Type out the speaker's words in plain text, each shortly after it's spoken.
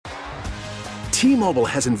T-Mobile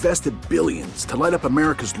has invested billions to light up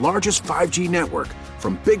America's largest 5G network,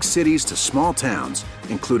 from big cities to small towns,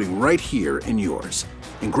 including right here in yours.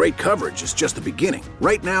 And great coverage is just the beginning.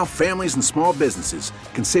 Right now, families and small businesses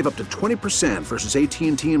can save up to 20% versus AT&T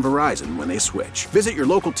and Verizon when they switch. Visit your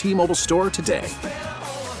local T-Mobile store today.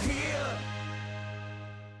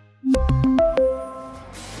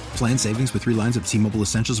 Plan savings with 3 lines of T-Mobile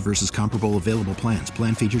Essentials versus comparable available plans.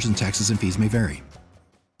 Plan features and taxes and fees may vary.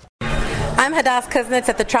 I'm Hadass Kuznets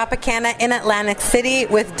at the Tropicana in Atlantic City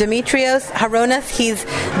with Dimitrios Haronas. He's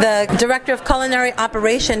the Director of Culinary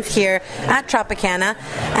Operations here at Tropicana.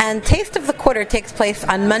 And Taste of the Quarter takes place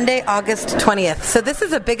on Monday, August 20th. So this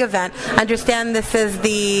is a big event. I understand this is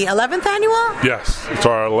the 11th annual? Yes, it's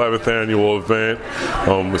our 11th annual event.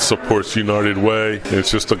 It supports United Way. It's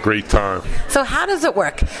just a great time. So how does it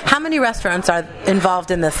work? How many restaurants are involved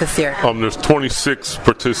in this year? There's 26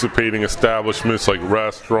 participating establishments, like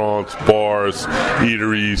restaurants, bars,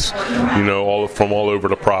 eateries, all over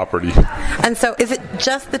the property. And so is it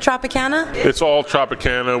just the Tropicana? It's all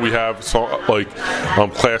Tropicana. We have some,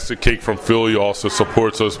 Classic Cake from Philly also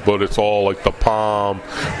supports us, but it's all like the Palm,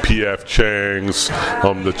 P.F. Chang's,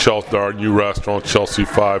 the Chelsea, our new restaurant, Chelsea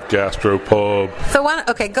 5 Gastro Pub. So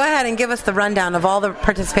go ahead and give us the rundown of all the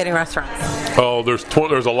participating restaurants. Oh,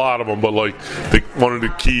 there's a lot of them, but one of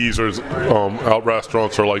the keys is out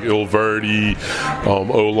restaurants are like Il Verde,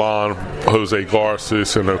 Olan, Jose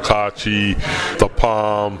Garces, and Okachi, the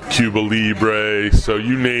Palm, Cuba Libre. So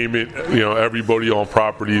you name it, everybody on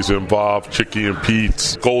property is involved. Chicky and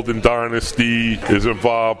Pete's, Golden Dynasty is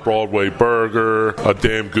involved. Broadway Burger, a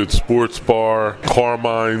Damn Good Sports Bar,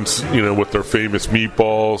 Carmine's, with their famous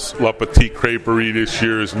meatballs. La Petite Creperie this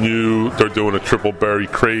year is new. They're doing a triple berry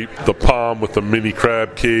crepe. The Palm with the mini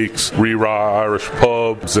crab cakes. Rira Irish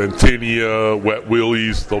Pub, Zentinnia, Wet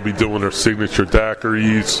Willie's. They'll be doing their signature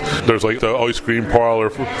daiquiris. There's the ice cream parlor,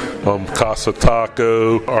 Casa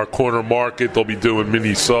Taco. Our corner market, they'll be doing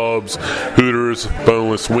mini subs, Hooters,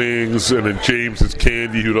 boneless wings, and then James's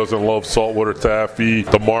Candy, who doesn't love saltwater taffy.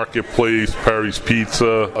 The Marketplace, Perry's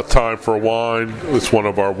Pizza, A Time for Wine. It's one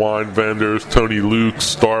of our wine vendors. Tony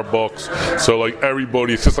Luke's, Starbucks. So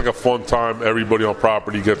everybody, it's just a fun time. Everybody on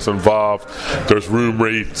property gets involved. There's room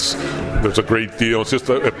rates. There's a great deal. It's just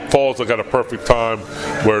it falls at a perfect time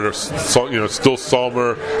where there's still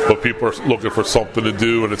summer, but people are looking for something to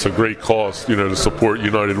do, and it's a great cause, to support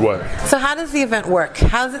United Way. So how does the event work?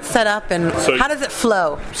 How is it set up, and how does it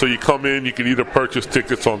flow? So you come in, you can either purchase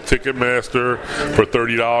tickets on Ticketmaster for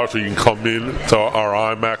 $30, or you can come in to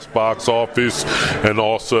our IMAX box office, and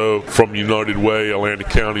also from United Way, Atlantic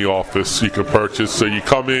County office, you can purchase. So you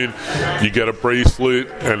come in, you get a bracelet,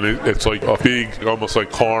 and it's like a big, almost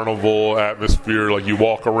like carnival atmosphere. You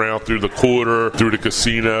walk around through the quarter, through the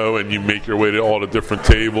casino, and you make your way to all the different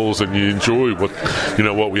tables, and you enjoy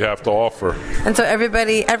what we have to offer. And so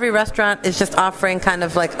every restaurant is just offering kind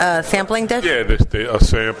of like a sampling dish? Yeah, a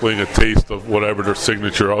sampling, a taste of whatever their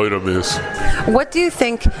signature item is. What do you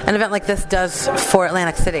think an event like this does for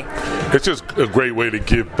Atlantic City? It's just a great way to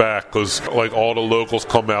give back, because all the locals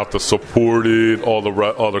come out to support it, all the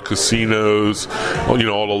other casinos, all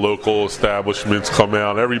the local establishments come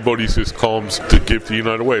out. Everybody just comes to give to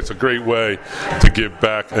United Way. It's a great way to give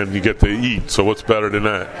back, and you get to eat. So what's better than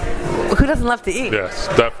that? Who doesn't love to eat? Yes,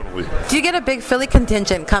 definitely. Do you get a big Philly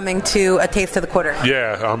contingent coming to a Taste of the Quarter?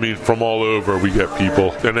 Yeah, from all over we get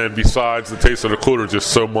people. And then besides the Taste of the Quarter, just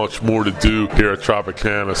so much more to do here at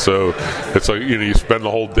Tropicana. So it's you spend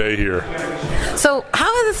the whole day here. So how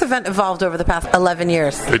has this event evolved over the past 11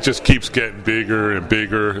 years? It just keeps getting bigger and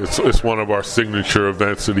bigger. It's one of our signature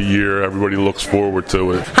events of the year. Everybody looks forward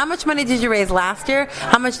to it. How much money did you raise last year?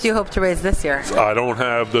 How much do you hope to raise this year? I don't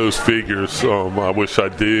have those figures. I wish I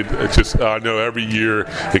did. I know every year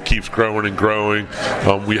it keeps growing and growing.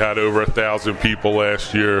 We had over 1,000 people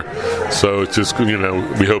last year, so it's just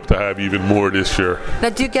we hope to have even more this year. Now,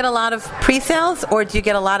 do you get a lot of pre-sales, or do you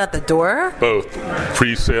get a lot at the door? Both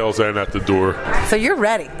pre-sales and at the door. So you're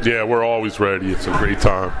ready? Yeah, we're always ready. It's a great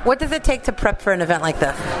time. What does it take to prep for an event like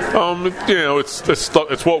this?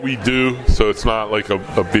 It's what we do, so it's not like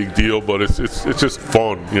a big deal, but it's just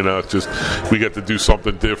fun. It's just we get to do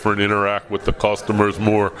something different, interact with the customers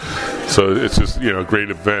more. So it's just a great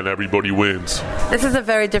event. Everybody wins. This is a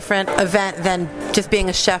very different event than just being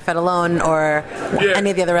a chef at Alone or any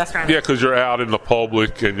of the other restaurants. Yeah, because you're out in the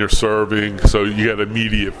public and you're serving, so you get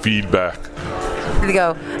immediate feedback. You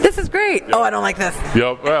go, this is great. Yep. Oh, I don't like this.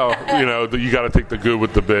 Yep. Well, you got to take the good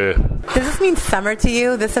with the bad. Does this mean summer to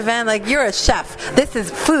you, this event? Like, you're a chef. This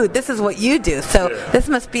is food. This is what you do. So this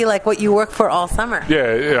must be like what you work for all summer.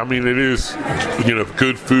 Yeah, I mean, it is,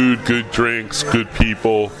 good food, good drinks, good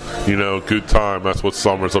people, good time. That's what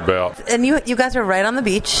summer's about. And you guys are right on the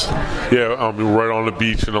beach. Yeah, right on the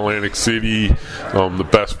beach in Atlantic City. The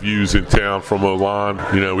best views in town from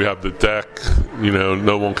Olan. We have the deck.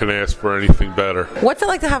 No one can ask for anything better. What's it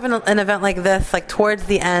like to have an event like this, like towards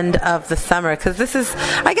the end of the summer? Because this is,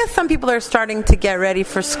 I guess some people are starting to get ready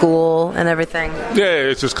for school and everything. Yeah,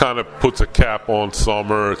 it just kind of puts a cap on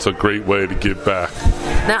summer. It's a great way to give back.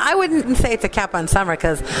 Now, I wouldn't say it's a cap on summer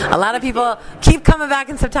because a lot of people keep coming back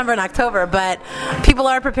in September and October, but people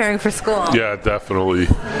are preparing for school. Yeah, definitely.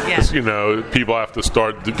 Yeah. People have to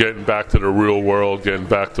start getting back to the real world, getting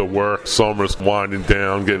back to work. Summer's winding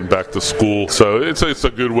down, getting back to school. So it's a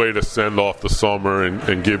good way to send off the summer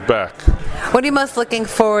and give back. What are you most looking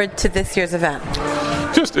forward to this year's event?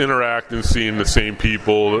 Just interacting, seeing the same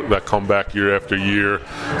people that come back year after year.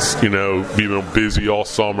 Being busy all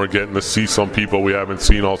summer, getting to see some people we haven't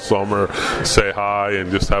seen all summer, say hi,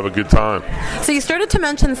 and just have a good time. So you started to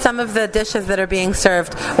mention some of the dishes that are being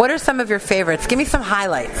served. What are some of your favorites? Give me some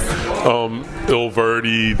highlights. Il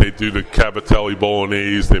Verde, they do the Cavatelli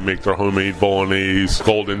Bolognese. They make their homemade Bolognese.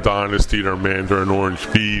 Golden Dynasty, their Mandarin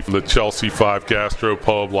orange beef. The Chelsea 5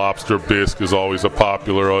 Gastropub lobster bisque is always a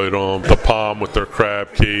popular item. The Palm with their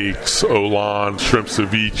crab cakes. Olan, shrimp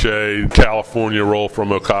ceviche. California roll from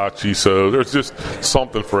Okachi. So there's just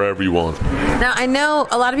something for everyone. Now, I know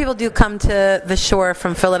a lot of people do come to the shore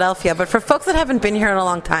from Philadelphia, but for folks that haven't been here in a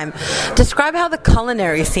long time, describe how the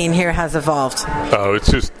culinary scene here has evolved. Oh, it's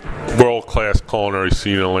just world-class culinary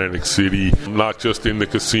scene in Atlantic City, not just in the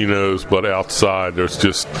casinos but outside. There's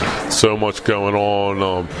just so much going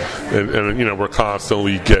on, and we're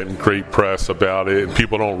constantly getting great press about it, and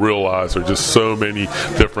people don't realize there's just so many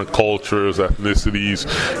different cultures, ethnicities,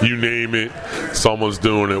 you name it, someone's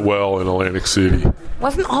doing it well in Atlantic City.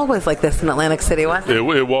 Wasn't always like this in Atlantic City, was it?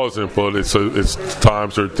 It wasn't, but it's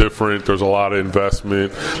times are different. There's a lot of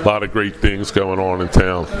investment, a lot of great things going on in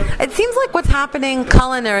town. It seems like what's happening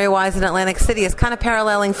culinary-wise in Atlantic City is kind of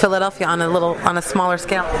paralleling Philadelphia on a smaller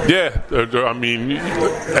scale. Yeah, I mean,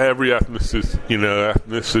 every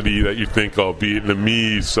ethnicity that you think of,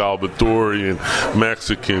 Vietnamese, Salvadorian,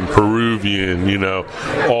 Mexican, Peruvian,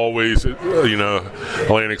 always,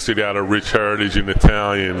 Atlantic City had a rich heritage in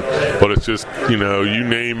Italian, but it's just, you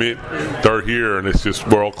name it, they're here, and it's just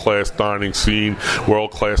world-class dining scene,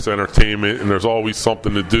 world-class entertainment, and there's always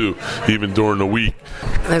something to do, even during the week.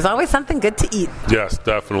 There's always something good to eat. Yes,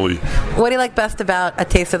 definitely. What do you like best about A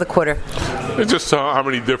Taste of the Quarter? It's just how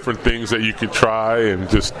many different things that you can try, and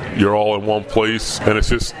just you're all in one place, and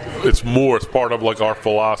it's part of like our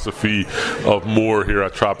philosophy of more here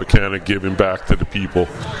at Tropicana, giving back to the people.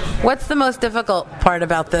 What's the most difficult part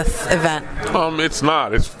about this event? It's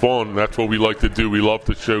not. It's fun. That's what we like to do. We love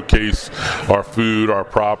to showcase our food, our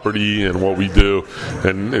property, and what we do,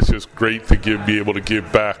 and it's just great to be able to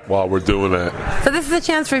give back while we're doing that. So this is a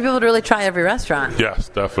chance for people to really try every restaurant. Yes,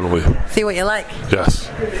 definitely. See what you like. Yes.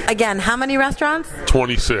 Again, how many restaurants?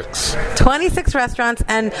 26. 26 restaurants,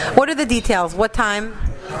 and what are the details? What time?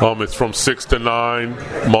 It's from 6 to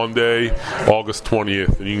 9, Monday, August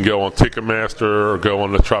 20th. And you can go on Ticketmaster or go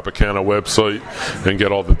on the Tropicana website and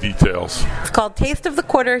get all the details. It's called Taste of the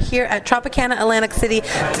Quarter here at Tropicana, Atlantic City.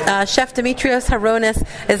 Chef Dimitrios Haronas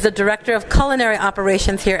is the Director of Culinary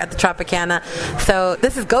Operations here at the Tropicana. So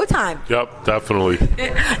this is go time. Yep, definitely.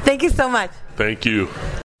 Thank you so much. Thank you.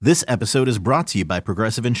 This episode is brought to you by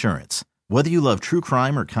Progressive Insurance. Whether you love true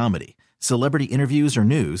crime or comedy, celebrity interviews or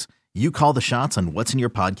news, you call the shots on what's in your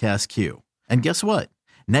podcast queue. And guess what?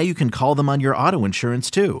 Now you can call them on your auto insurance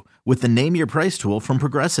too with the Name Your Price tool from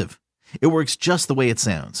Progressive. It works just the way it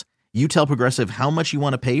sounds. You tell Progressive how much you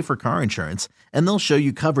want to pay for car insurance, and they'll show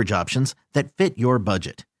you coverage options that fit your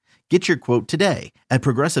budget. Get your quote today at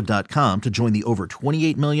Progressive.com to join the over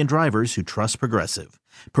 28 million drivers who trust Progressive.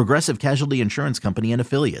 Progressive Casualty Insurance Company and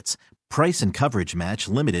Affiliates. Price and coverage match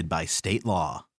limited by state law.